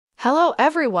Hello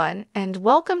everyone, and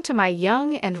welcome to my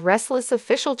Young and Restless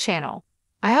official channel.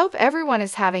 I hope everyone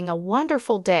is having a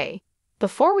wonderful day.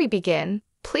 Before we begin,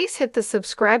 please hit the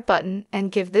subscribe button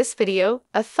and give this video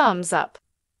a thumbs up.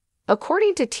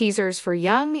 According to teasers for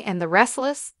Young and the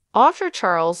Restless, Audra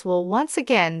Charles will once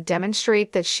again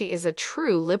demonstrate that she is a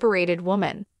true liberated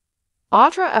woman.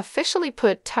 Audra officially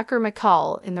put Tucker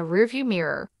McCall in the rearview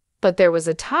mirror, but there was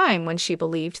a time when she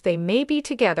believed they may be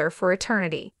together for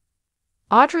eternity.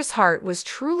 Audra's heart was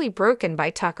truly broken by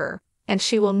Tucker, and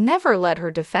she will never let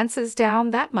her defenses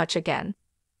down that much again.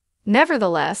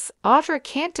 Nevertheless, Audra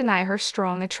can't deny her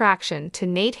strong attraction to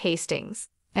Nate Hastings,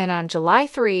 and on July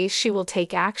 3 she will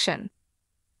take action.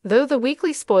 Though the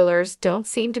weekly spoilers don't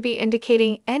seem to be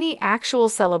indicating any actual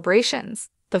celebrations,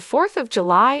 the 4th of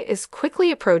July is quickly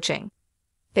approaching.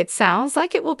 It sounds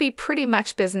like it will be pretty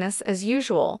much business as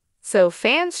usual, so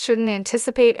fans shouldn't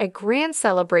anticipate a grand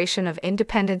celebration of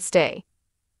Independence Day.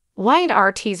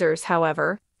 Y&R teasers,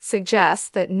 however,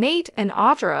 suggest that Nate and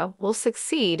Audra will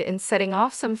succeed in setting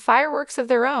off some fireworks of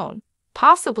their own,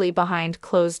 possibly behind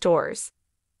closed doors.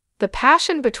 The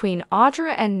passion between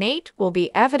Audra and Nate will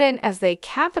be evident as they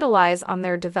capitalize on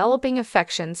their developing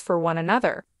affections for one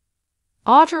another.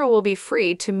 Audra will be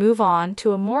free to move on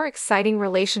to a more exciting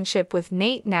relationship with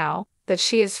Nate now that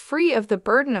she is free of the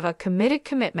burden of a committed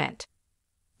commitment.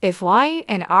 If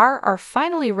Y&R are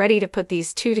finally ready to put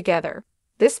these two together,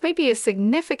 this may be a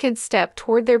significant step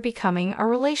toward their becoming a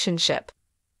relationship.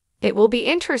 It will be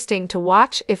interesting to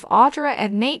watch if Audra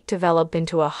and Nate develop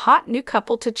into a hot new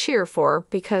couple to cheer for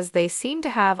because they seem to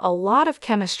have a lot of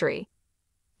chemistry.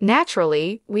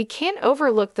 Naturally, we can't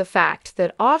overlook the fact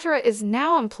that Audra is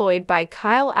now employed by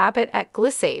Kyle Abbott at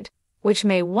Glissade, which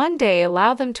may one day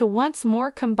allow them to once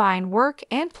more combine work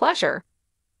and pleasure.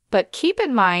 But keep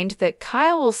in mind that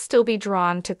Kyle will still be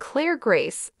drawn to Claire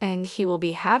Grace, and he will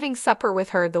be having supper with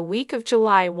her the week of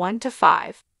July 1 to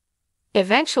 5.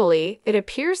 Eventually, it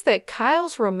appears that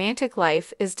Kyle's romantic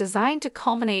life is designed to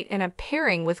culminate in a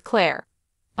pairing with Claire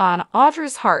on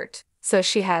Audra's heart, so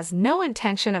she has no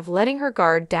intention of letting her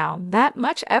guard down that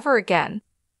much ever again.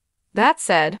 That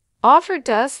said, Audra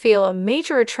does feel a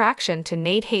major attraction to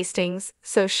Nate Hastings,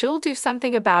 so she'll do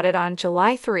something about it on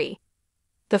July 3.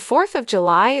 The 4th of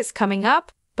July is coming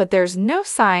up, but there's no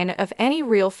sign of any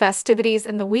real festivities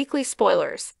in the weekly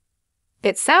spoilers.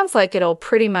 It sounds like it'll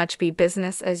pretty much be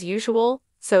business as usual,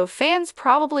 so fans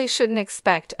probably shouldn't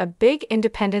expect a big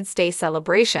Independence Day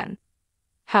celebration.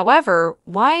 However,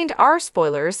 Y&R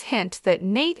spoilers hint that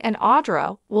Nate and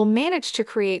Audra will manage to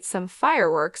create some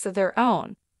fireworks of their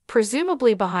own,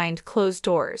 presumably behind closed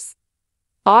doors.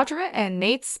 Audra and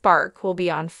Nate's spark will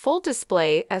be on full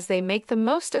display as they make the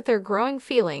most of their growing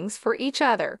feelings for each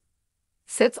other.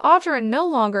 Since Audra no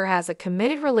longer has a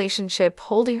committed relationship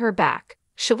holding her back,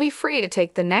 she'll be free to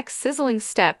take the next sizzling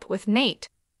step with Nate.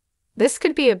 This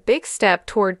could be a big step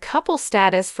toward couple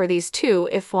status for these two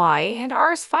if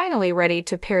Y&R is finally ready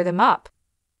to pair them up.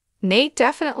 Nate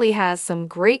definitely has some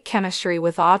great chemistry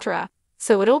with Audra,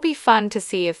 so it'll be fun to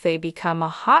see if they become a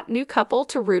hot new couple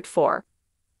to root for.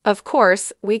 Of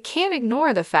course, we can't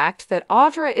ignore the fact that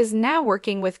Audra is now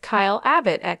working with Kyle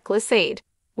Abbott at Glissade,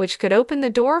 which could open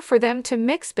the door for them to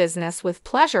mix business with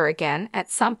pleasure again at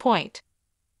some point.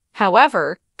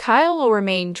 However, Kyle will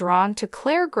remain drawn to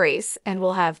Claire Grace and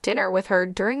will have dinner with her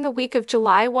during the week of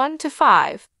July 1 to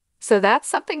 5, so that's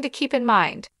something to keep in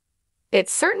mind. It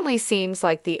certainly seems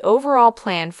like the overall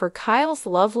plan for Kyle's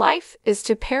love life is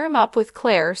to pair him up with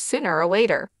Claire sooner or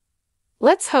later.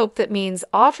 Let's hope that means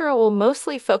Audra will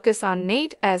mostly focus on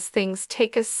Nate as things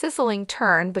take a sizzling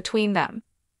turn between them.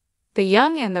 The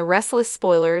Young and the Restless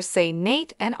spoilers say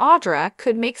Nate and Audra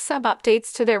could make some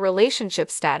updates to their relationship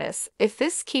status if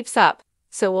this keeps up,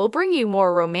 so we'll bring you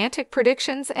more romantic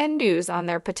predictions and news on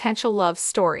their potential love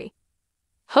story.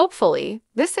 Hopefully,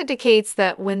 this indicates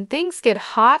that when things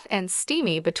get hot and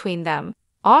steamy between them,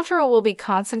 Audra will be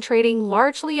concentrating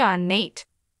largely on Nate.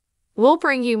 We'll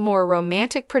bring you more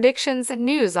romantic predictions and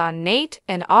news on Nate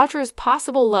and Audra's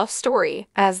possible love story,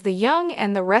 as the Young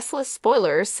and the Restless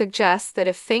spoilers suggest that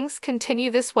if things continue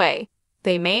this way,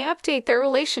 they may update their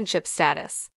relationship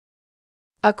status.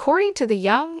 According to the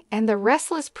Young and the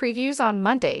Restless previews on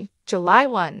Monday, July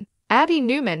 1, Abby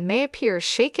Newman may appear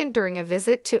shaken during a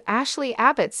visit to Ashley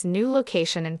Abbott's new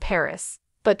location in Paris,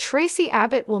 but Tracy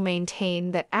Abbott will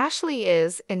maintain that Ashley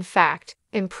is, in fact,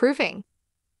 improving.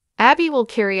 Abby will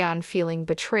carry on feeling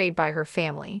betrayed by her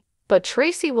family, but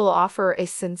Tracy will offer a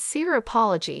sincere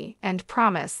apology and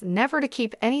promise never to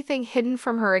keep anything hidden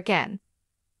from her again.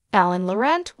 Alan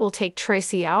Laurent will take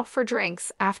Tracy out for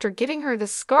drinks after giving her the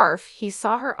scarf he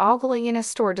saw her ogling in a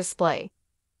store display.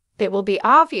 It will be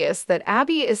obvious that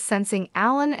Abby is sensing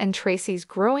Alan and Tracy's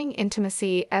growing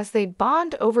intimacy as they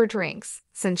bond over drinks,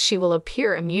 since she will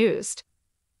appear amused.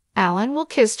 Alan will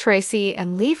kiss Tracy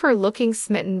and leave her looking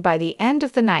smitten by the end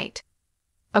of the night.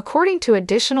 According to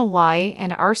additional Y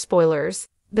and R spoilers,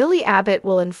 Billy Abbott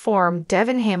will inform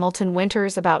Devin Hamilton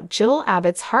Winters about Jill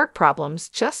Abbott's heart problems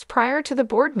just prior to the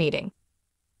board meeting.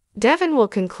 Devin will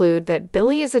conclude that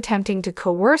Billy is attempting to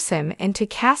coerce him into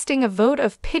casting a vote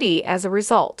of pity as a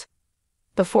result.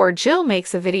 Before Jill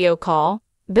makes a video call,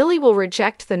 Billy will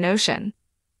reject the notion.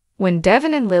 When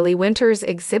Devin and Lily Winters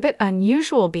exhibit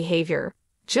unusual behavior,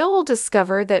 Jill will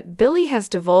discover that Billy has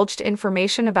divulged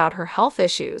information about her health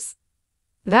issues.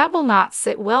 That will not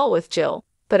sit well with Jill,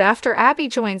 but after Abby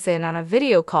joins in on a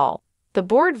video call, the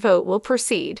board vote will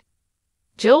proceed.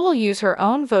 Jill will use her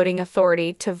own voting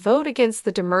authority to vote against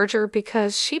the demerger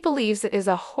because she believes it is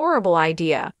a horrible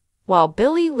idea, while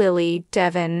Billy, Lily,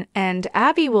 Devin, and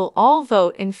Abby will all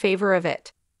vote in favor of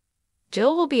it.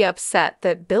 Jill will be upset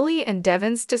that Billy and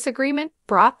Devin's disagreement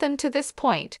brought them to this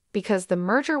point because the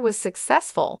merger was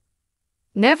successful.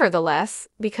 Nevertheless,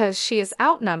 because she is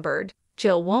outnumbered,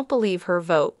 Jill won't believe her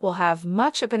vote will have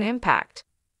much of an impact.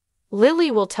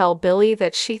 Lily will tell Billy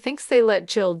that she thinks they let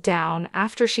Jill down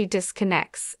after she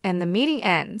disconnects and the meeting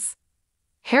ends.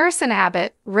 Harrison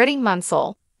Abbott, Reddy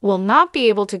Munsell, will not be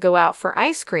able to go out for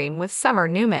ice cream with Summer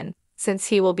Newman, since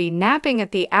he will be napping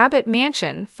at the Abbott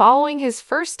mansion following his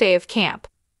first day of camp.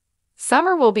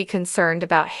 Summer will be concerned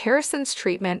about Harrison's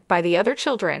treatment by the other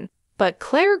children, but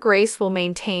Claire Grace will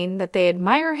maintain that they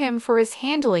admire him for his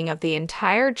handling of the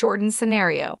entire Jordan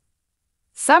scenario.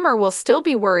 Summer will still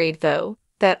be worried, though,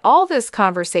 that all this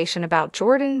conversation about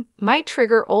Jordan might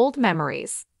trigger old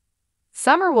memories.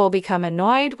 Summer will become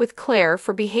annoyed with Claire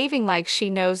for behaving like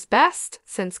she knows best,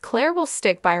 since Claire will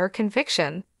stick by her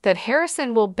conviction that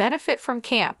Harrison will benefit from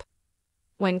camp.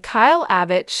 When Kyle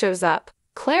Abbott shows up,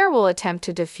 Claire will attempt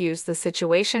to defuse the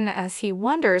situation as he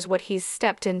wonders what he's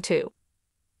stepped into.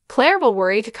 Claire will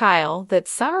worry to Kyle that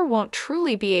Summer won't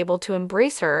truly be able to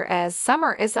embrace her as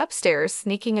Summer is upstairs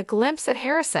sneaking a glimpse at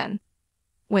Harrison.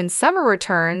 When Summer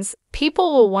returns,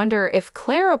 people will wonder if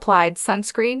Claire applied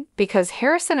sunscreen because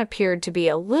Harrison appeared to be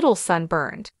a little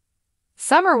sunburned.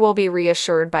 Summer will be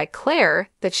reassured by Claire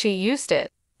that she used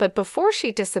it, but before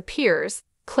she disappears,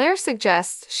 Claire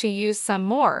suggests she use some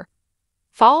more.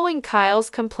 Following Kyle's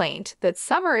complaint that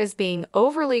Summer is being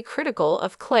overly critical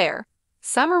of Claire,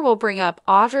 Summer will bring up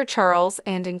Audra Charles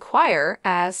and inquire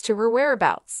as to her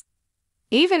whereabouts.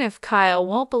 Even if Kyle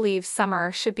won't believe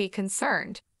Summer should be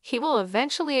concerned, he will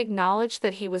eventually acknowledge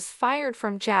that he was fired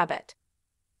from Abbott.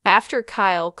 After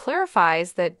Kyle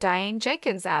clarifies that Diane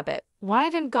Jenkins Abbott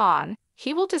wanted him gone,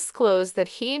 he will disclose that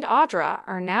he and Audra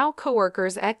are now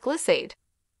co-workers at Glissade.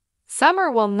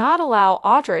 Summer will not allow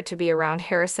Audra to be around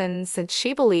Harrison since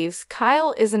she believes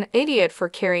Kyle is an idiot for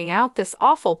carrying out this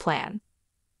awful plan.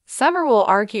 Summer will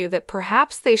argue that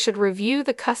perhaps they should review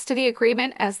the custody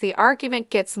agreement as the argument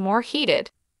gets more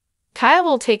heated. Kyle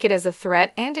will take it as a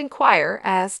threat and inquire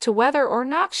as to whether or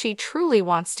not she truly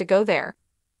wants to go there.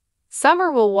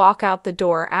 Summer will walk out the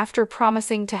door after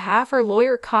promising to have her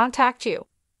lawyer contact you.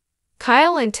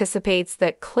 Kyle anticipates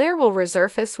that Claire will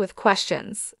resurface with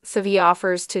questions, so he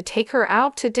offers to take her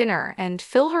out to dinner and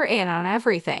fill her in on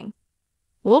everything.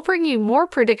 We'll bring you more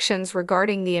predictions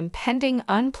regarding the impending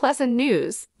unpleasant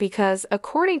news because,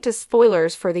 according to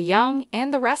spoilers for the young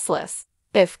and the restless,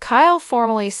 if Kyle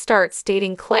formally starts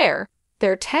dating Claire,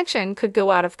 their tension could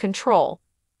go out of control.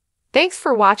 Thanks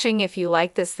for watching. If you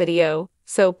like this video,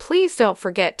 so please don't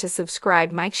forget to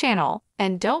subscribe my channel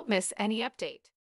and don't miss any update.